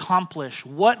to accomplish,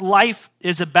 what life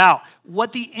is about,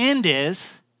 what the end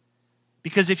is,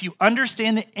 because if you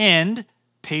understand the end,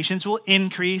 patience will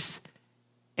increase,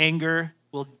 anger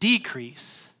will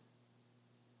decrease.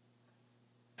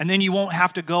 And then you won't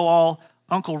have to go all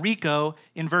Uncle Rico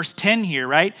in verse 10 here,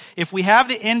 right? If we have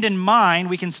the end in mind,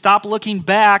 we can stop looking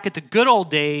back at the good old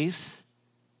days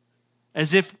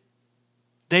as if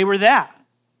they were that.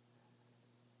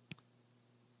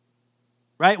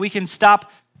 Right? We can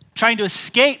stop trying to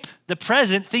escape the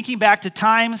present, thinking back to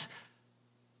times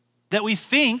that we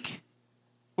think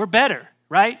were better,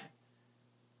 right?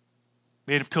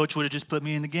 Man, if coach would have just put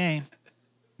me in the game,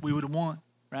 we would have won,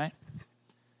 right?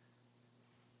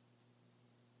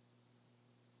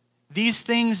 These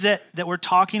things that we're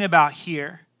talking about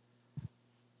here,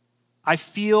 I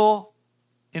feel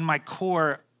in my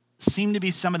core seem to be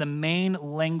some of the main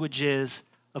languages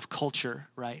of culture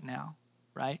right now,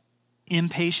 right?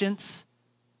 Impatience,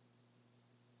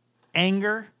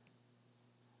 anger,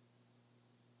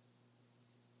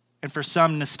 and for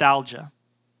some, nostalgia,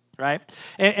 right?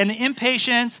 And the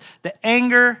impatience, the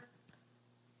anger,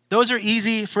 those are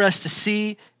easy for us to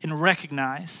see and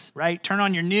recognize, right? Turn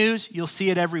on your news, you'll see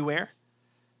it everywhere.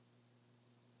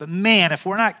 But man, if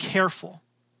we're not careful,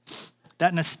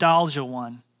 that nostalgia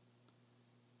one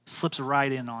slips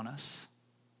right in on us.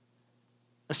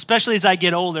 Especially as I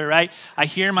get older, right? I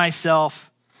hear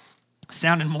myself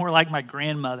sounding more like my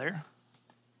grandmother,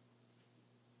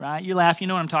 right? You laugh, you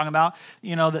know what I'm talking about.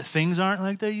 You know, that things aren't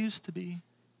like they used to be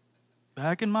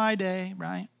back in my day,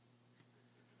 right?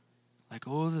 Like,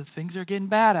 oh, the things are getting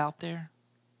bad out there.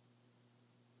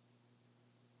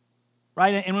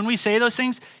 Right? And when we say those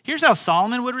things, here's how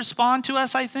Solomon would respond to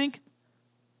us, I think.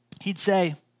 He'd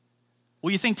say,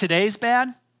 well, you think today's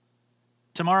bad?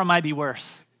 Tomorrow might be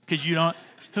worse because you don't,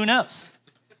 who knows?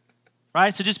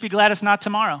 Right? So just be glad it's not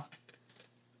tomorrow.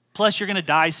 Plus, you're going to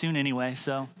die soon anyway.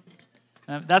 So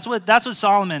that's what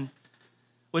Solomon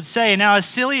would say. Now, as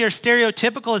silly or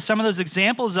stereotypical as some of those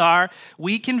examples are,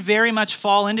 we can very much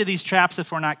fall into these traps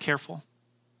if we're not careful.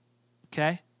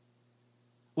 Okay?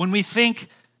 When we think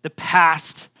the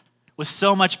past was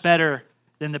so much better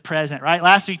than the present, right?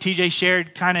 Last week, TJ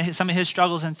shared kind of some of his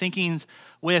struggles and thinkings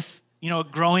with,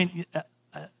 growing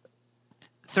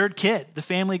third kid, the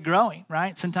family growing,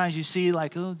 right? Sometimes you see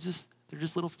like, oh, they're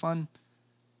just little fun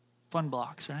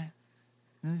blocks, right?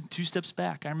 2 steps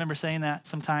back. I remember saying that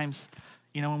sometimes,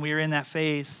 when we were in that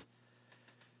phase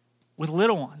with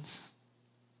little ones.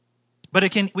 But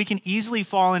we can easily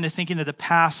fall into thinking that the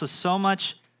past was so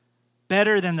much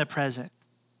better than the present.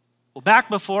 Well, back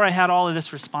before I had all of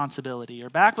this responsibility, or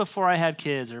back before I had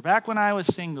kids, or back when I was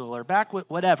single, or back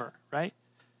whatever, right?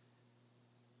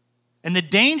 And the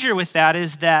danger with that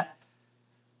is that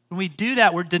when we do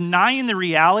that, we're denying the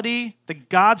reality that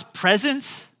God's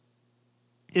presence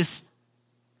is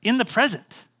in the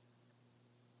present.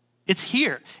 It's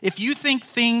here. If you think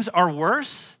things are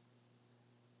worse,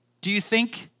 do you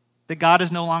think that God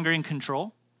is no longer in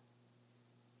control?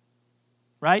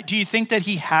 Right? Do you think that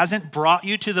he hasn't brought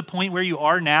you to the point where you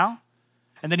are now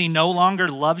and that he no longer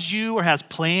loves you or has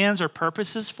plans or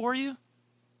purposes for you?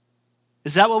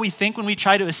 Is that what we think when we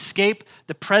try to escape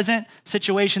the present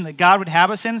situation that God would have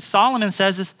us in? Solomon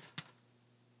says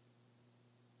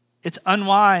it's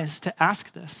unwise to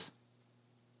ask this.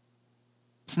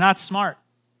 It's not smart.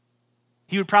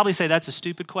 He would probably say that's a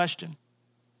stupid question,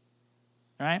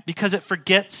 right? Because it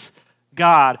forgets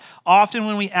God. Often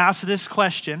when we ask this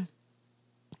question,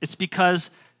 it's because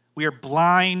we are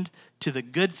blind to the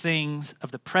good things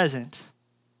of the present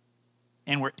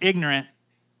and we're ignorant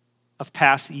of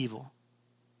past evil,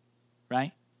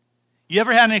 right? You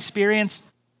ever had an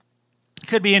experience? It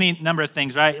could be any number of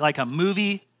things, right? Like a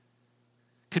movie,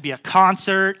 could be a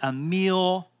concert, a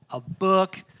meal, a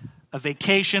book, a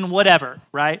vacation, whatever,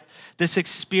 right? This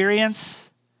experience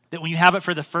that when you have it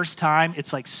for the first time,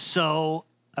 it's like so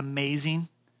amazing.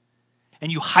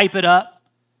 And you hype it up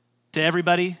to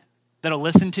everybody that'll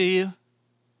listen to you,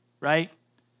 right?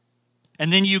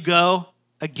 And then you go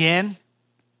again,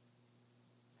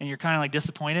 and you're kind of like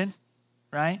disappointed,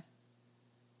 right?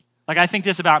 Like I think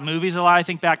this about movies a lot. I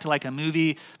think back to like a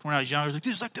movie from when I was younger. Like,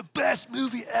 this is like the best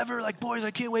movie ever. Like, boys,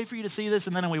 I can't wait for you to see this.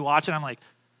 And then we watch it, I'm like,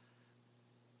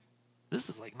 this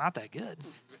is like not that good,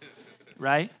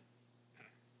 right?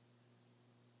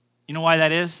 You know why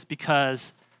that is?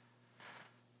 Because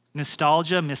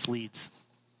nostalgia misleads.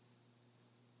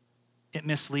 It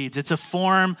misleads. It's a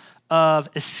form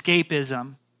of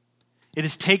escapism. It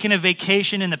is taking a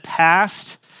vacation in the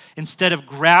past instead of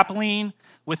grappling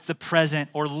with the present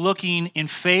or looking in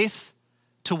faith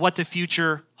to what the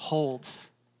future holds.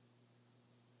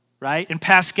 Right? And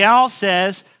Pascal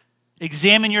says,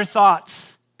 examine your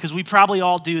thoughts, because we probably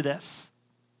all do this.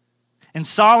 And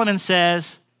Solomon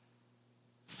says,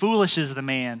 foolish is the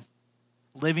man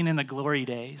living in the glory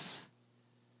days,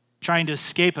 trying to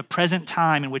escape a present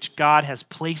time in which God has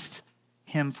placed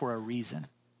him for a reason.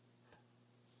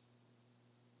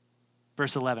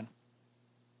 Verse 11.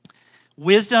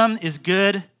 Wisdom is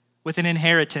good with an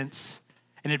inheritance,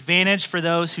 an advantage for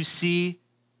those who see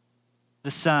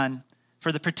the sun.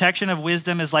 For the protection of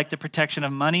wisdom is like the protection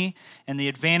of money, and the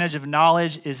advantage of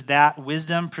knowledge is that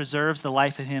wisdom preserves the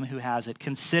life of him who has it.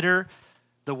 Consider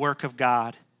the work of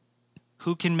God.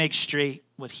 Who can make straight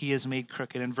what he has made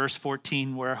crooked? In verse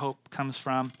 14, where our hope comes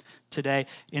from today,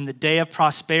 in the day of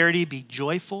prosperity, be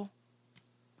joyful,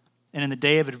 and in the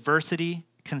day of adversity,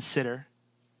 consider.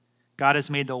 God has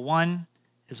made the one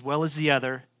as well as the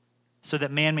other, so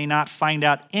that man may not find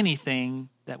out anything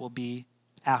that will be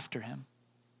after him.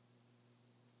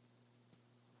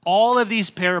 All of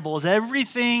these parables,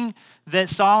 everything that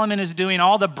Solomon is doing,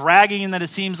 all the bragging that it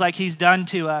seems like he's done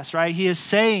to us, right? He is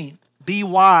saying, be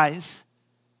wise.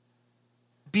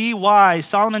 Be wise.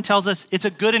 Solomon tells us it's a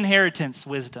good inheritance,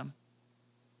 wisdom,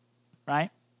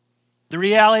 right? The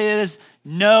reality is,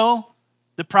 no,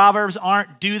 the Proverbs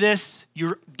aren't do this,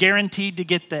 you're guaranteed to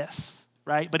get this,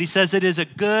 right? But he says it is a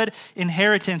good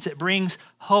inheritance. It brings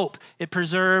hope. It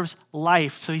preserves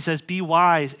life. So he says, be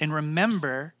wise and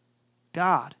remember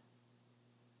God.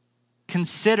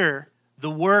 Consider the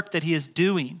work that he is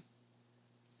doing.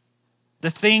 The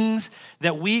things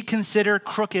that we consider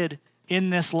crooked in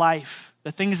this life,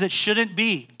 the things that shouldn't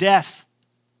be, death,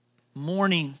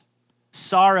 mourning,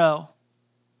 sorrow.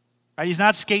 Right? He's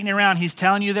not skating around. He's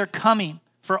telling you they're coming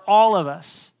for all of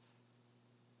us.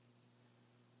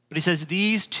 But he says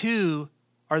these two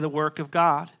are the work of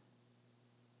God.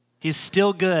 He's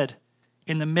still good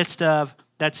in the midst of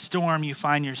that storm you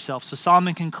find yourself. So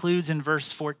Solomon concludes in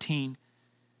verse 14.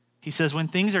 He says, when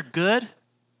things are good,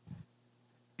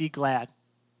 be glad.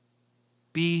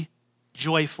 Be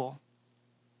joyful.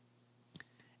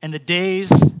 And the days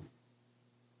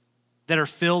that are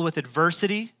filled with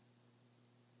adversity,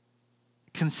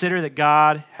 consider that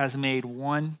God has made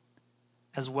one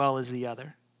as well as the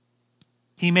other.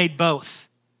 He made both.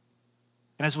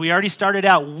 And as we already started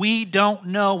out, we don't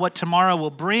know what tomorrow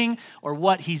will bring or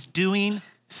what he's doing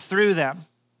through them.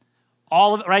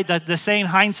 All of it, right? The saying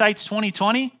hindsight's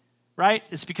 20/20, right?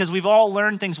 It's because we've all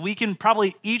learned things. We can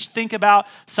probably each think about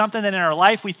something that in our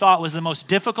life we thought was the most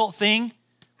difficult thing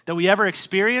that we ever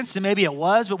experienced, and maybe it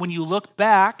was, but when you look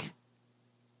back,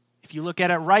 if you look at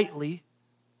it rightly,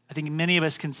 I think many of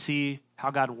us can see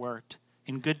how God worked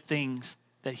in good things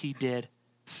that he did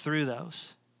through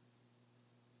those.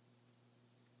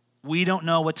 We don't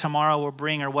know what tomorrow will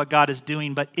bring or what God is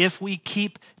doing, but if we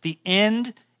keep the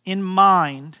end in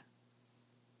mind,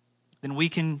 then we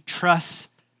can trust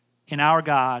in our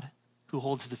God who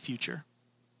holds the future,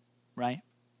 right?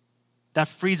 That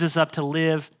frees us up to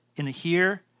live in the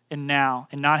here and now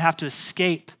and not have to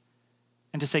escape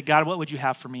and to say, God, what would you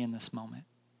have for me in this moment?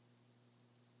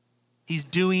 He's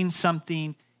doing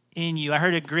something in you. I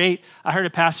heard a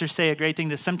pastor say a great thing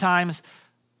that sometimes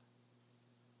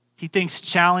he thinks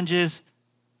challenges,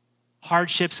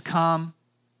 hardships come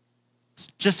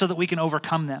just so that we can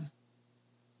overcome them.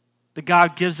 That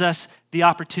God gives us the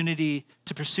opportunity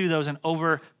to pursue those and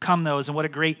overcome those, and what a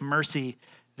great mercy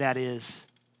that is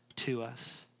to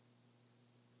us.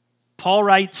 Paul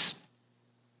writes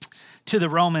to the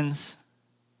Romans,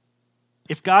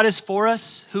 if God is for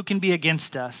us, who can be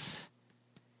against us?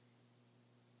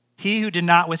 He who did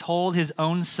not withhold his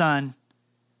own son,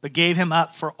 but gave him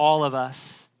up for all of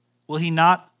us, will he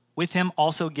not with him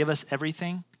also give us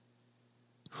everything?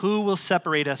 Who will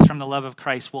separate us from the love of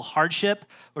Christ? Will hardship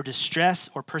or distress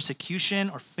or persecution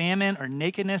or famine or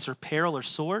nakedness or peril or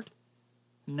sword?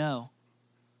 No.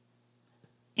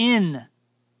 In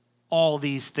all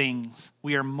these things,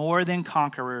 we are more than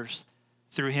conquerors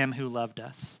through him who loved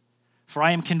us. For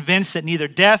I am convinced that neither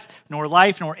death nor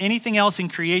life nor anything else in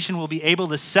creation will be able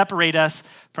to separate us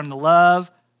from the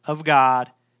love of God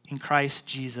in Christ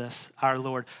Jesus our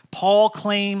Lord. Paul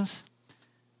claims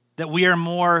that we are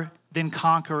more than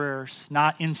conquerors,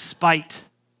 not in spite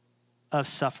of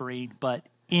suffering, but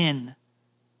in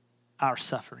our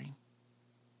suffering.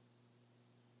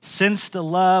 Since the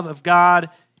love of God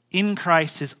in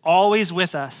Christ is always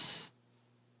with us,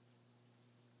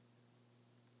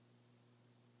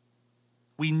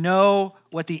 we know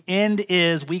what the end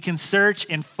is. We can search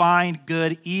and find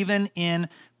good even in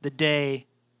the day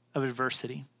of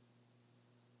adversity.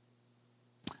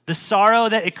 The sorrow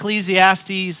that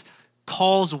Ecclesiastes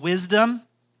calls wisdom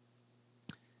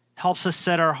helps us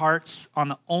set our hearts on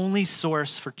the only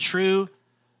source for true,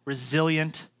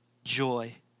 resilient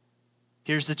joy.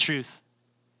 Here's the truth.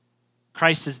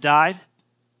 Christ has died,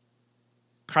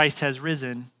 Christ has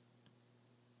risen,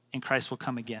 and Christ will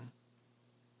come again.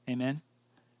 Amen.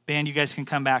 Band, you guys can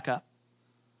come back up.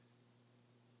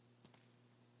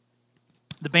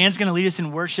 The band's going to lead us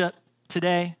in worship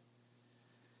today.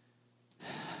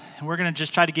 And we're going to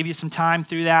just try to give you some time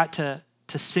through that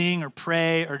to sing or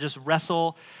pray or just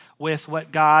wrestle with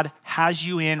what God has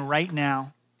you in right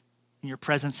now in your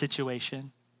present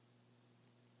situation.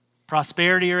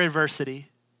 Prosperity or adversity,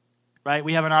 right?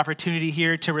 We have an opportunity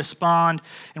here to respond,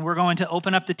 and we're going to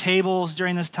open up the tables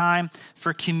during this time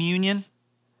for communion,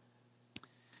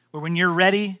 where when you're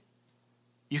ready,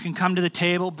 you can come to the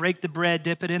table, break the bread,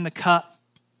 dip it in the cup.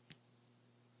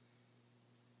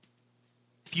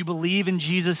 If you believe in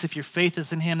Jesus, if your faith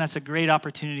is in him, that's a great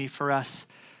opportunity for us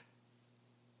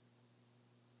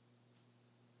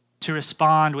to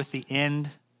respond with the end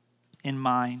in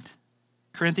mind.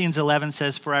 Corinthians 11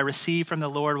 says, "For I received from the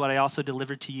Lord what I also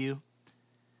delivered to you,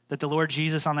 that the Lord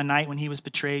Jesus on the night when he was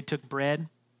betrayed took bread,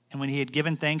 and when he had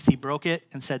given thanks, he broke it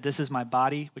and said, 'This is my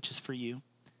body, which is for you.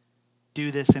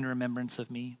 Do this in remembrance of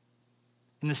me.'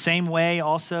 In the same way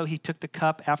also he took the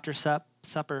cup after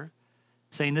supper,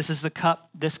 saying,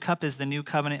 'This cup is the new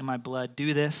covenant in my blood.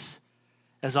 Do this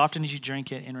as often as you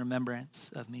drink it in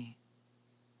remembrance of me.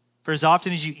 For as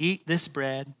often as you eat this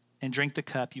bread and drink the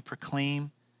cup, you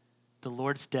proclaim the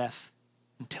Lord's death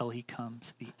until he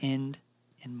comes,' the end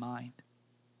in mind."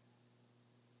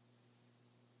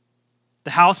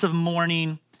 The house of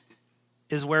mourning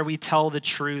is where we tell the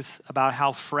truth about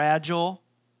how fragile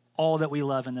all that we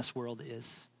love in this world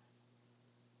is.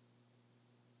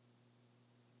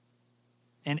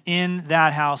 And in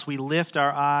that house, we lift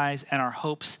our eyes and our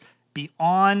hopes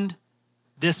beyond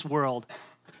this world,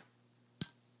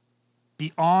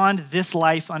 beyond this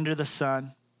life under the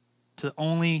sun, to the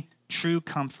only true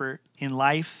comfort in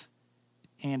life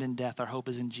and in death. Our hope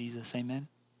is in Jesus. Amen.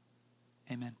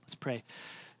 Amen. Let's pray.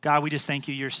 God, we just thank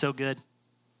you. You're so good.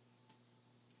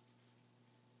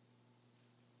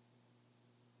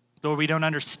 Lord, we don't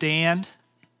understand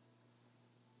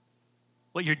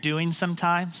what you're doing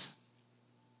sometimes.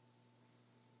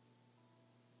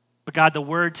 But God, the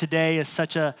word today is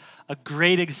such a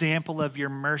great example of your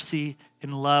mercy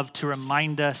and love to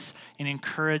remind us and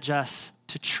encourage us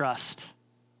to trust.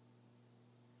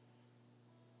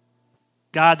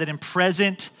 God, that in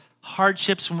present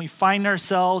hardships, when we find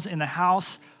ourselves in the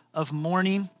house of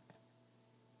mourning,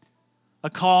 a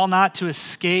call not to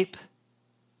escape,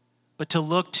 but to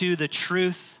look to the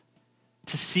truth,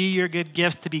 to see your good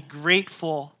gifts, to be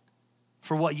grateful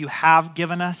for what you have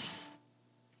given us,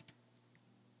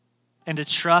 and to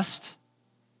trust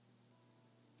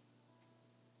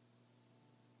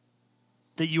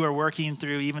that you are working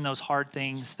through even those hard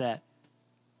things that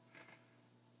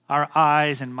our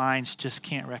eyes and minds just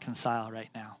can't reconcile right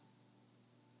now.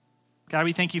 God,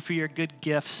 we thank you for your good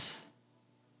gifts.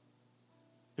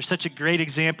 There's such a great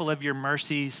example of your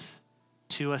mercies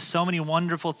to us, so many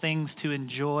wonderful things to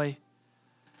enjoy.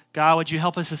 God, would you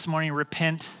help us this morning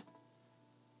repent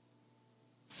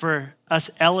for us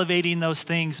elevating those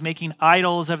things, making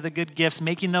idols of the good gifts,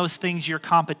 making those things your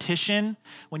competition,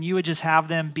 when you would just have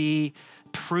them be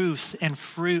proofs and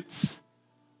fruits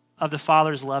of the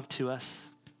Father's love to us.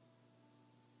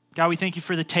 God, we thank you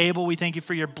for the table. We thank you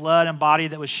for your blood and body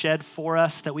that was shed for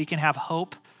us, that we can have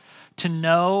hope to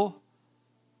know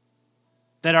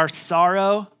that our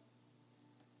sorrow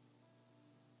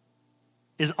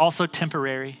is also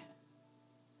temporary.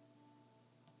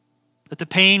 That the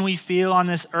pain we feel on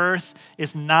this earth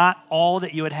is not all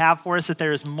that you would have for us, that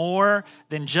there is more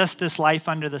than just this life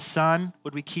under the sun.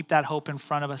 Would we keep that hope in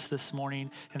front of us this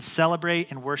morning and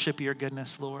celebrate and worship your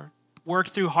goodness, Lord? Work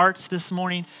through hearts this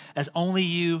morning as only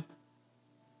you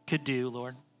could do,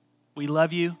 Lord. We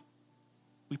love you.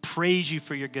 We praise you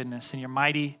for your goodness. In your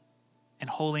mighty and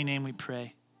holy name we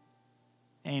pray.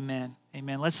 Amen.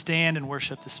 Amen. Let's stand and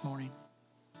worship this morning.